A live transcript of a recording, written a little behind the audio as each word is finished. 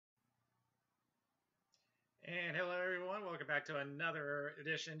And hello everyone, welcome back to another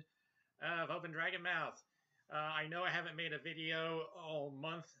edition of Open Dragon Mouth. I know I haven't made a video all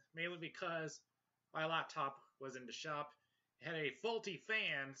month, mainly because my laptop was in the shop. It had a faulty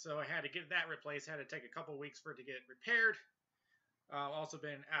fan, so I had to get that replaced. Had to take a couple weeks for it to get repaired. Also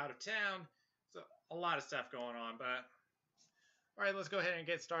been out of town, so a lot of stuff going on. But alright, let's go ahead and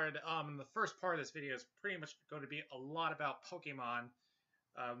get started. The first part of this video is pretty much going to be a lot about Pokemon,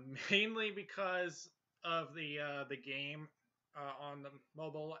 mainly because of the game on the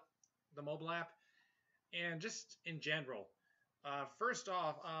mobile app, and just in general. First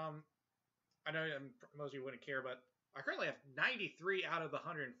off, I know most of you wouldn't care, but I currently have 93 out of the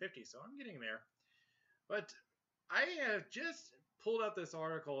 150, so I'm getting there. But I have just pulled up this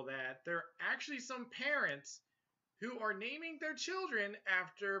article that there are actually some parents who are naming their children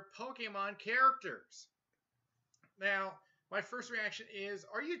after Pokemon characters. Now, my first reaction is,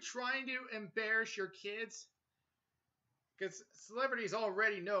 are you trying to embarrass your kids? Because celebrities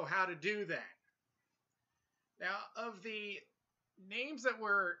already know how to do that. Now, of the names that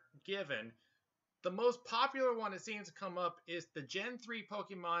were given, the most popular one that seems to come up is the Gen 3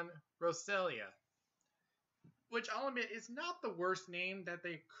 Pokemon Roselia, which I'll admit is not the worst name that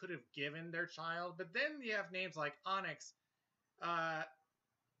they could have given their child. But then you have names like Onyx,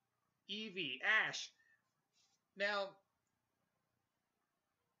 Eevee, Ash. Now,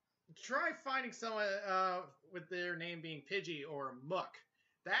 try finding someone with their name being Pidgey or Muck.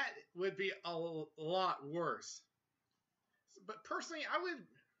 That would be a lot worse. But personally, I would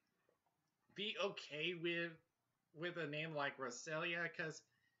be okay with a name like Roselia, because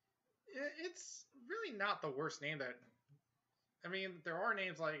it's really not the worst name that... I mean, there are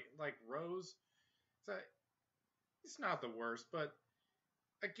names like Rose, so it's not the worst. But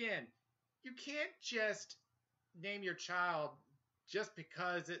again, you can't just name your child just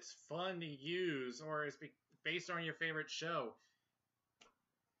because it's fun to use or is based on your favorite show.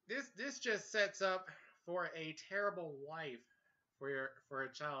 This just sets up for a terrible life for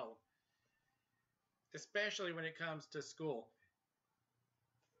a child, especially when it comes to school.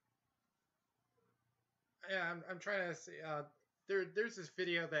 Yeah, I'm trying to see. There's this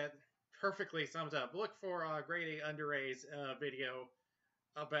video that perfectly sums up. Look for Grade A Under A's video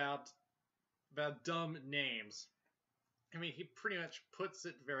about dumb names. I mean, he pretty much puts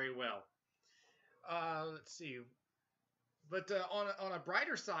it very well. Let's see. But on a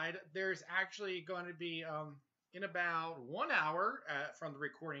brighter side, there's actually going to be, in about 1 hour from the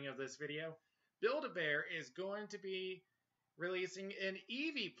recording of this video, Build-A-Bear is going to be releasing an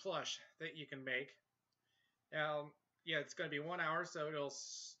Eevee plush that you can make. Now, yeah, it's going to be 1 hour, so it'll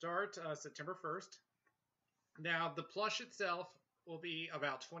start September 1st. Now, the plush itself will be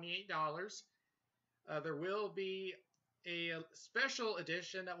about $28. There will be a special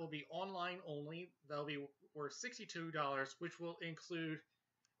edition that will be online only. That'll be worth $62, which will include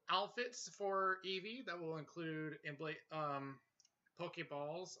outfits for Eevee. That will include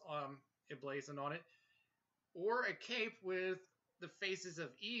Pokeballs emblazoned on it, or a cape with the faces of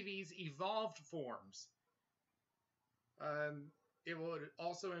Eevee's evolved forms. It will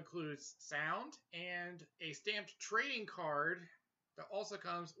also include sound and a stamped trading card that also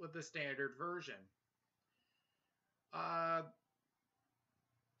comes with the standard version.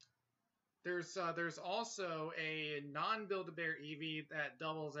 There's also a non-Build-A-Bear Eevee that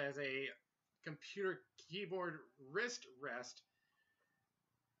doubles as a computer keyboard wrist rest.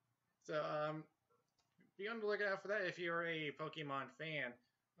 So be on the lookout for that if you're a Pokemon fan.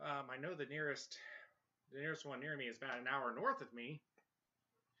 I know the nearest one near me is about an hour north of me.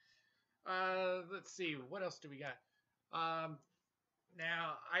 Let's see, what else do we got?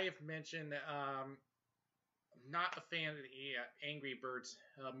 Now, I have mentioned that I'm not a fan of the Angry Birds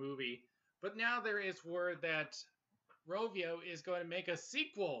movie, but now there is word that Rovio is going to make a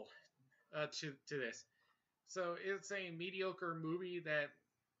sequel to this. So it's a mediocre movie that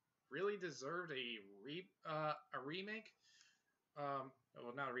really deserved a remake. Well,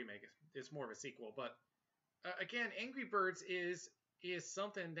 not a remake. It's more of a sequel. But again, Angry Birds is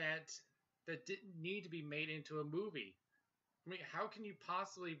something that didn't need to be made into a movie. I mean, how can you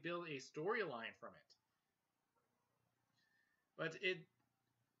possibly build a storyline from it? But it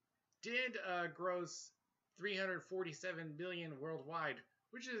did gross $347 million worldwide,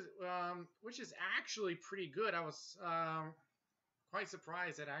 which is actually pretty good. I was quite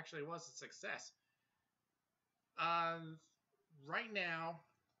surprised it actually was a success. Right now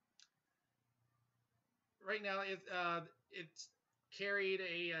it's carried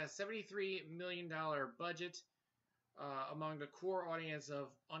a $73 million budget among the core audience of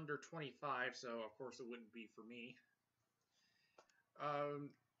under 25, so of course it wouldn't be for me.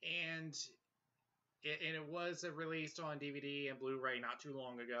 And and it was released on DVD and Blu-ray not too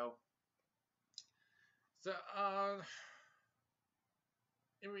long ago. So, I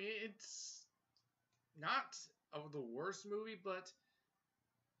mean, it's not of the worst movie, but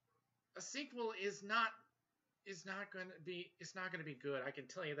a sequel is not going to be good. I can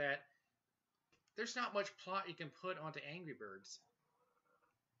tell you that. There's not much plot you can put onto Angry Birds.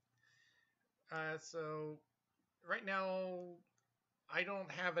 So right now, I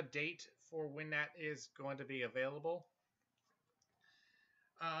don't have a date for when that is going to be available.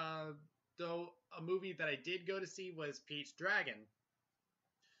 Though a movie that I did go to see was Pete's Dragon,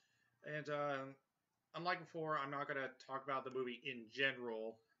 and unlike before, I'm not going to talk about the movie in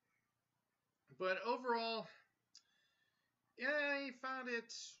general. But overall, yeah, I found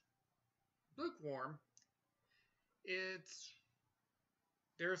it lukewarm. It's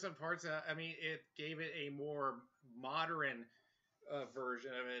There are some parts that, I mean, it gave it a more modern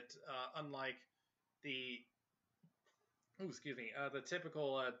version of it, unlike the the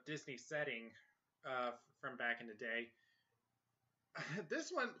typical Disney setting from back in the day.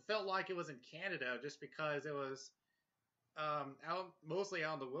 This one felt like it was in Canada just because it was mostly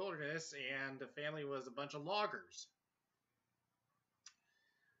out in the wilderness, and the family was a bunch of loggers.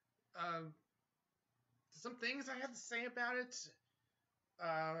 Um, some things I have to say about it.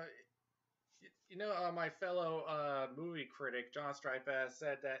 Uh, my fellow movie critic John Stripe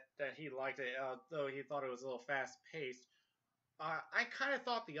said that he liked it, though he thought it was a little fast paced. I kind of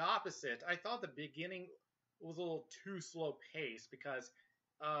thought the opposite. I thought the beginning was a little too slow paced because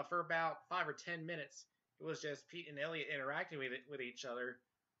for about 5 or 10 minutes it was just Pete and Elliot interacting with each other,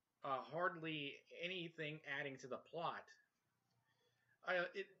 hardly anything adding to the plot.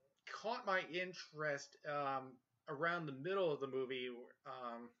 It caught my interest around the middle of the movie.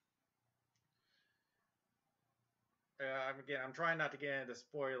 Again, I'm trying not to get into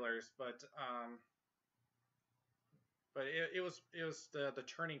spoilers, but it was the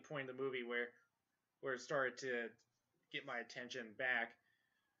turning point in the movie where it started to get my attention back.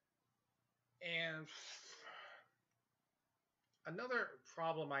 And another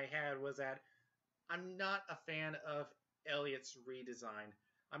problem I had was that I'm not a fan of Elliot's redesign.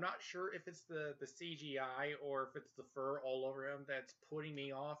 I'm not sure if it's the CGI or if it's the fur all over him that's putting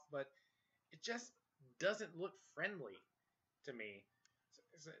me off, but it just doesn't look friendly to me.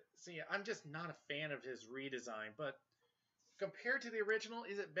 So yeah, I'm just not a fan of his redesign. But compared to the original,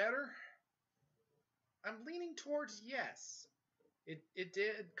 is it better? I'm leaning towards yes. It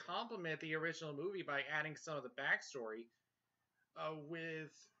did complement the original movie by adding some of the backstory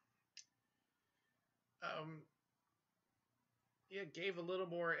with gave a little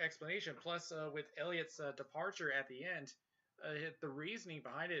more explanation. Plus, with Elliot's departure at the end, the reasoning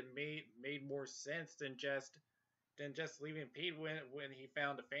behind it made more sense than just leaving Pete when he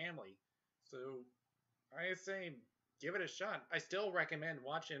found a family. So I say give it a shot. I still recommend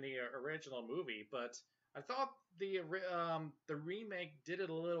watching the original movie, but I thought the remake did it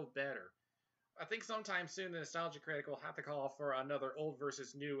a little better. I think sometime soon the Nostalgia Critic will have to call for another old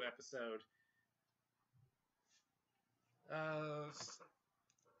versus new episode.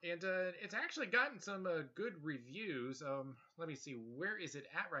 And it's actually gotten some good reviews. Let me see, where is it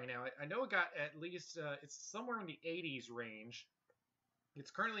at right now? I know it got at least, it's somewhere in the 80s range. It's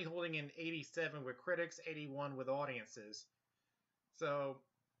currently holding an 87 with critics, 81 with audiences. So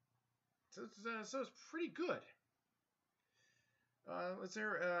it's pretty good. Is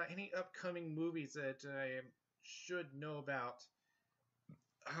there any upcoming movies that I should know about?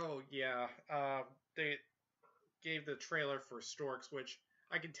 Oh, yeah. They gave the trailer for Storks, which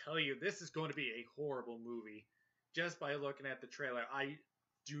I can tell you this is going to be a horrible movie. Just by looking at the trailer, I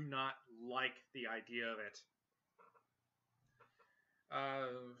do not like the idea of it.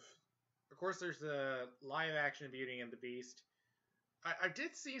 Of course, there's the live-action Beauty and the Beast. I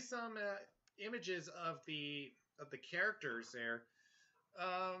did see some images of the characters there.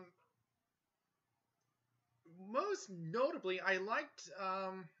 Most notably, I liked.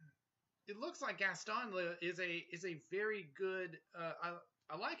 It looks like Gaston is a very good.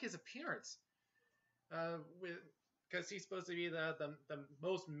 I like his appearance. Because he's supposed to be the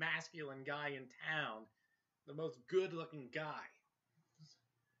most masculine guy in town, the most good-looking guy,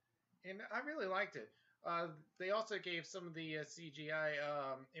 and I really liked it. They also gave some of the CGI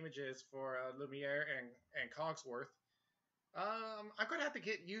images for Lumiere and Cogsworth. I'm gonna have to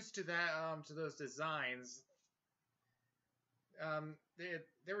get used to that, to those designs.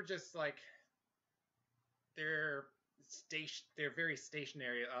 They were just like they're very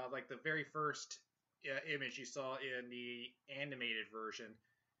stationary. Like the very first image you saw in the animated version.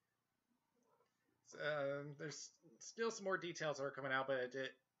 There's still some more details that are coming out, but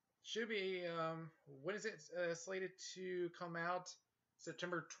Should be, when is it slated to come out?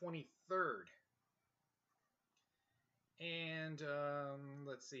 September 23rd. And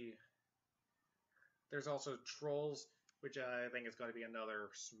let's see. There's also Trolls, which I think is going to be another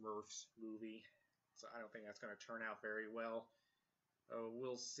Smurfs movie. So I don't think that's going to turn out very well.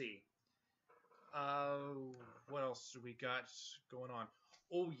 We'll see. What else do we got going on?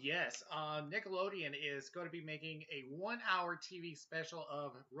 Oh yes, Nickelodeon is going to be making a 1-hour TV special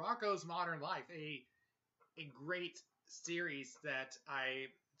of Rocko's Modern Life, a great series that I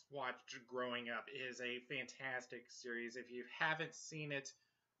watched growing up. It is a fantastic series. If you haven't seen it,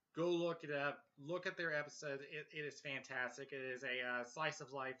 go look it up. Look at their episodes. It is fantastic. It is a slice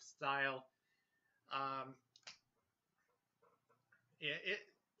of life style. Um, it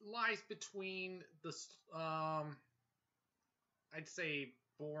lies between the I'd say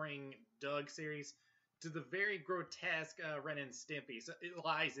boring Doug series to the very grotesque Ren and Stimpy. So it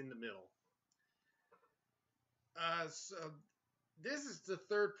lies in the middle. So this is the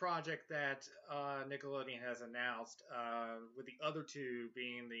third project that Nickelodeon has announced, with the other two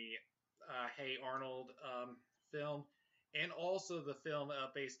being the Hey Arnold film, and also the film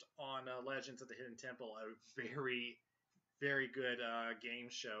based on Legends of the Hidden Temple, a very, very good game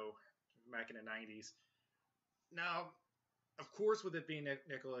show back in the 90s. Now, of course, with it being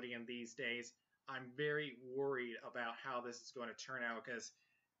Nickelodeon these days, I'm very worried about how this is going to turn out because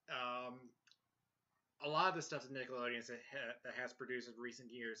um, a lot of the stuff that Nickelodeon that has produced in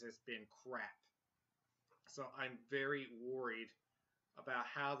recent years has been crap. So I'm very worried about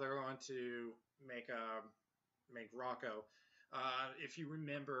how they're going to make Rocko. If you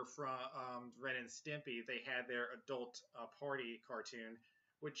remember from Ren and Stimpy, they had their adult party cartoon,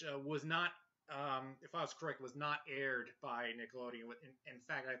 which was not, if I was correct, was not aired by Nickelodeon. In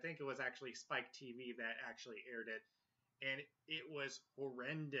fact, I think it was actually Spike TV that actually aired it, and it was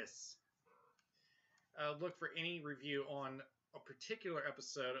horrendous. Look for any review on a particular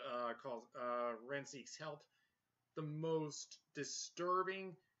episode called Ren Seeks Help. The most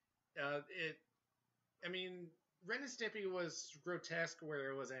disturbing. It. I mean, Ren and Stimpy was grotesque where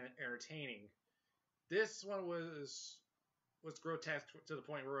it was entertaining. This one was grotesque to the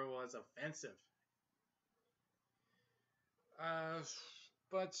point where it was offensive.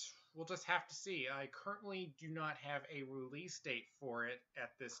 But we'll just have to see. I currently do not have a release date for it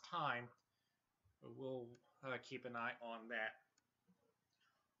at this time. We'll keep an eye on that.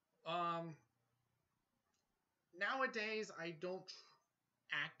 Nowadays, I don't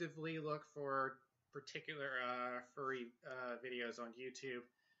actively look for particular furry videos on YouTube,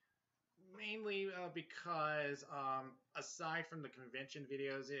 mainly because aside from the convention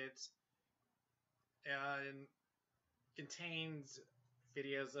videos, it contains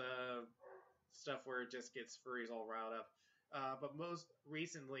videos of stuff where it just gets furries all riled up. But most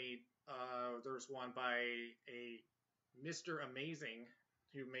recently, there was one by a Mr. Amazing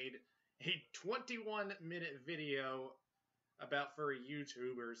who made a 21-minute video about furry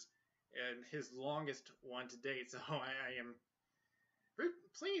YouTubers, and his longest one to date. So I am very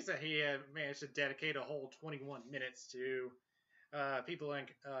pleased that he managed to dedicate a whole 21 minutes to people in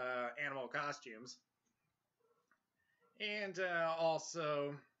animal costumes. And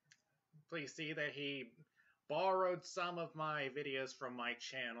also, please see that he borrowed some of my videos from my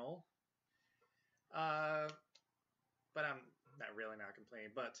channel. But I'm not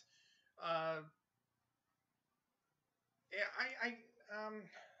complaining. But yeah,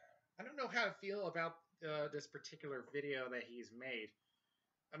 I don't know how to feel about this particular video that he's made.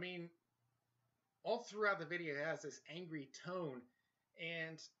 I mean, all throughout the video it has this angry tone,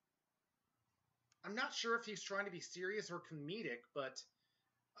 and I'm not sure if he's trying to be serious or comedic, but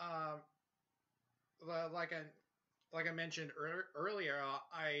like I mentioned earlier,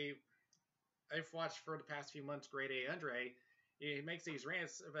 I've watched for the past few months Grade A Andre. He makes these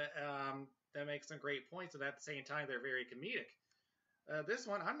rants that make some great points, and at the same time they're very comedic. This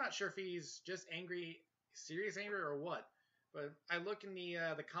one, I'm not sure if he's just angry, serious anger, or what. But I look in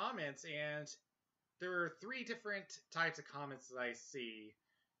the comments, and there are 3 different types of comments that I see.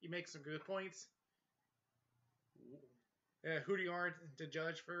 You make some good points. Who do you are to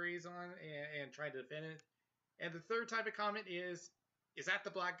judge furries on and try to defend it? And the third type of comment is that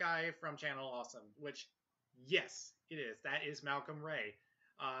the black guy from Channel Awesome? Which, yes, it is. That is Malcolm Ray.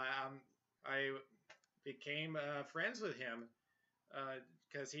 I became friends with him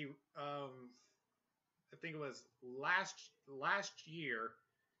because he, I think it was last year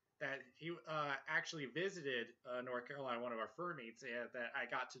that he actually visited North Carolina, one of our fur meets, that I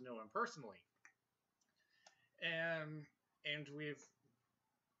got to know him personally. And we've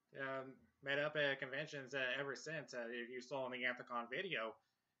met up at conventions ever since. If you saw in the Anthicon video,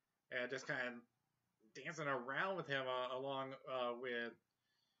 and just kind of dancing around with him along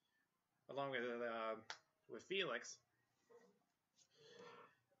with Felix.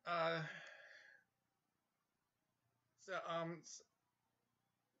 Uh, so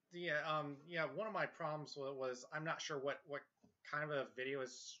yeah, one of my problems was I'm not sure what kind of a video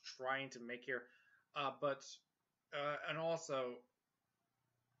is trying to make here, but and also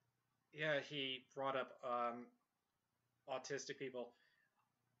yeah, he brought up autistic people.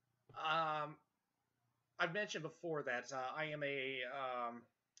 I've mentioned before that I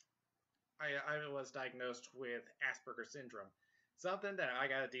was diagnosed with Asperger's syndrome, something that I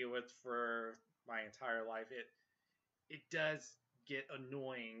got to deal with for my entire life. It does get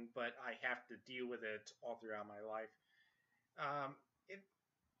annoying, but I have to deal with it all throughout my life. Um, it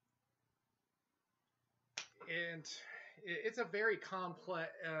and it's a very complex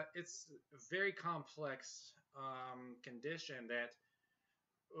condition that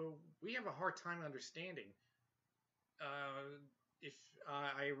we have a hard time understanding. If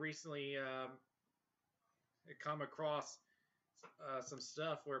I recently come across some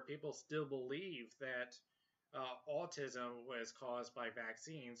stuff where people still believe that autism was caused by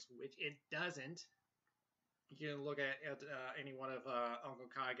vaccines, which it doesn't. You can look at any one of Uncle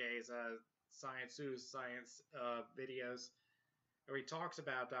Kage's Science videos where he talks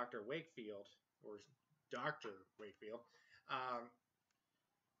about Dr. Wakefield, or Dr. Wakefield. Um,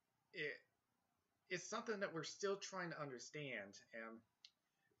 it, it's something that we're still trying to understand.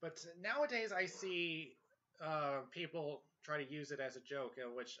 But nowadays I see people try to use it as a joke,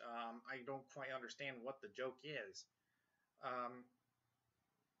 which I don't quite understand what the joke is. Um,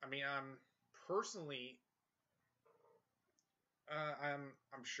 I mean, personally, I'm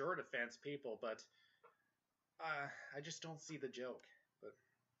sure it offends people, but I just don't see the joke.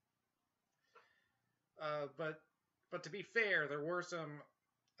 But to be fair, there were some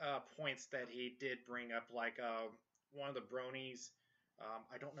points that he did bring up, like one of the bronies.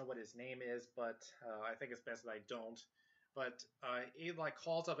 I don't know what his name is, but I think it's best that I don't. But he like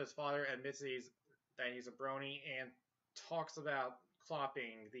calls up his father, admits that he's a brony, and talks about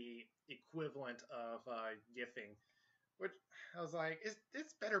clopping, the equivalent of gifting. Which I was like,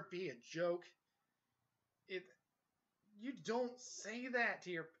 this better be a joke. You don't say that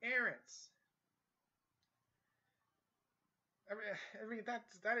to your parents. I mean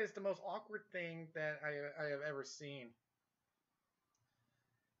that is the most awkward thing that I have ever seen.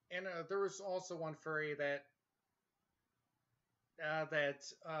 And there was also one furry that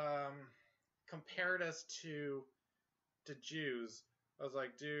compared us to Jews. I was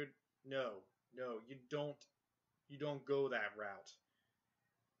like, dude, no, you don't go that route.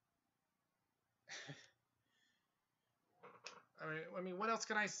 I mean, what else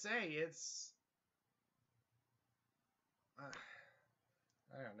can I say? It's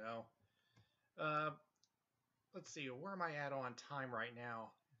I don't know. Let's see, where am I at on time right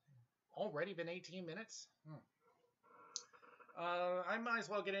now? Already been 18 minutes? I might as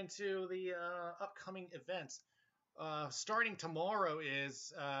well get into the upcoming events. Starting tomorrow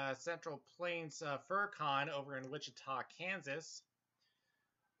is Central Plains FurCon over in Wichita, Kansas.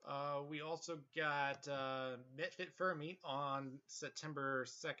 We also got MetFit Fur Meet on September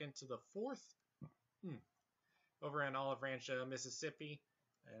 2nd to the 4th over in Olive Ranch, Mississippi.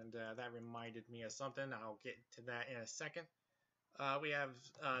 And that reminded me of something. I'll get to that in a second. We have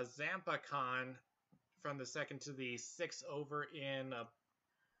ZampaCon from the 2nd to the 6th over in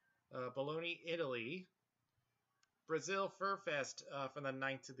Bologna, Italy. Brazil Fur Fest from the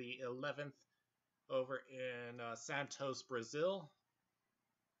 9th to the 11th over in Santos, Brazil.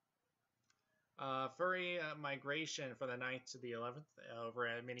 Furry Migration from the 9th to the 11th over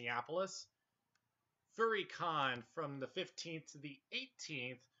at Minneapolis. Furry Con from the 15th to the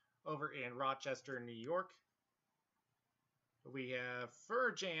 18th over in Rochester, New York. We have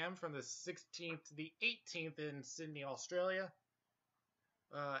Fur Jam from the 16th to the 18th in Sydney, Australia.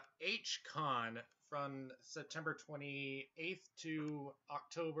 H-Con from September 28th to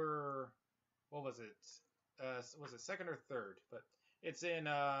October, what was it? Was it 2nd or 3rd? But it's in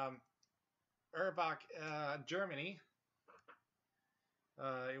Erbach, Germany.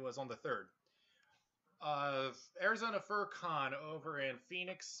 It was on the 3rd. Arizona Fur Con over in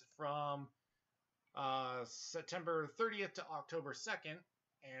Phoenix from September 30th to October 2nd.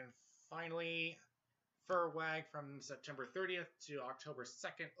 And finally, Fur Wag from September 30th to October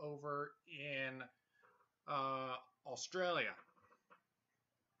 2nd over in Australia.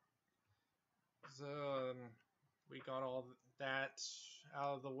 So we got all that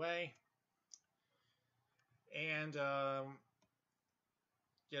out of the way. And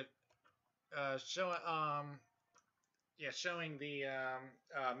yeah, showing the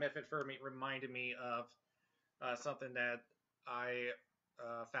Method Furry reminded me of something that I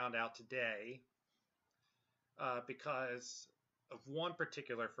found out today because of one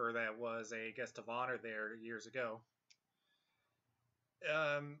particular fur that was a guest of honor there years ago.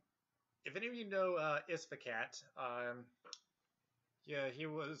 Um, if any of you know Isfacat, yeah, he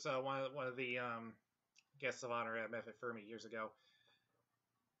was one of the guests of honor at Method Fermi years ago.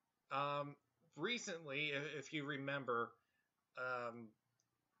 Um, Recently, if you remember, um,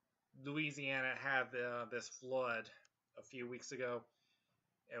 Louisiana had this flood a few weeks ago,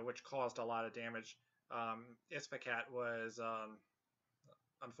 which caused a lot of damage. Isfacat was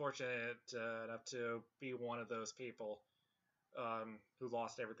unfortunate enough to be one of those people who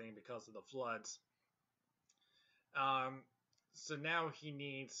lost everything because of the floods. Um, so now he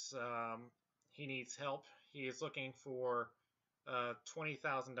needs help. He is looking for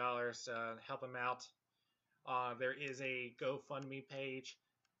 $20,000 to help him out. There is a GoFundMe page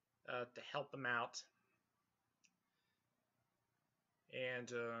to help him out,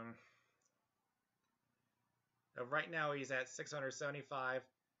 and right now he's at 675.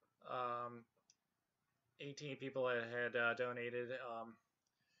 18 people had donated.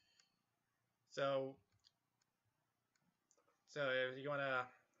 So so if you want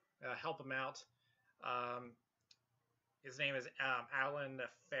to help him out, um, his name is Alan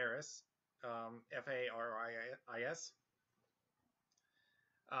Ferris, Faris.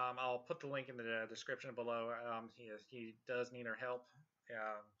 I'll put the link in the description below. He does need our help.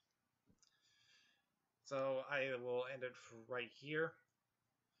 So I will end it right here.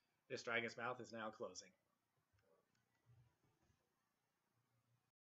 This dragon's mouth is now closing.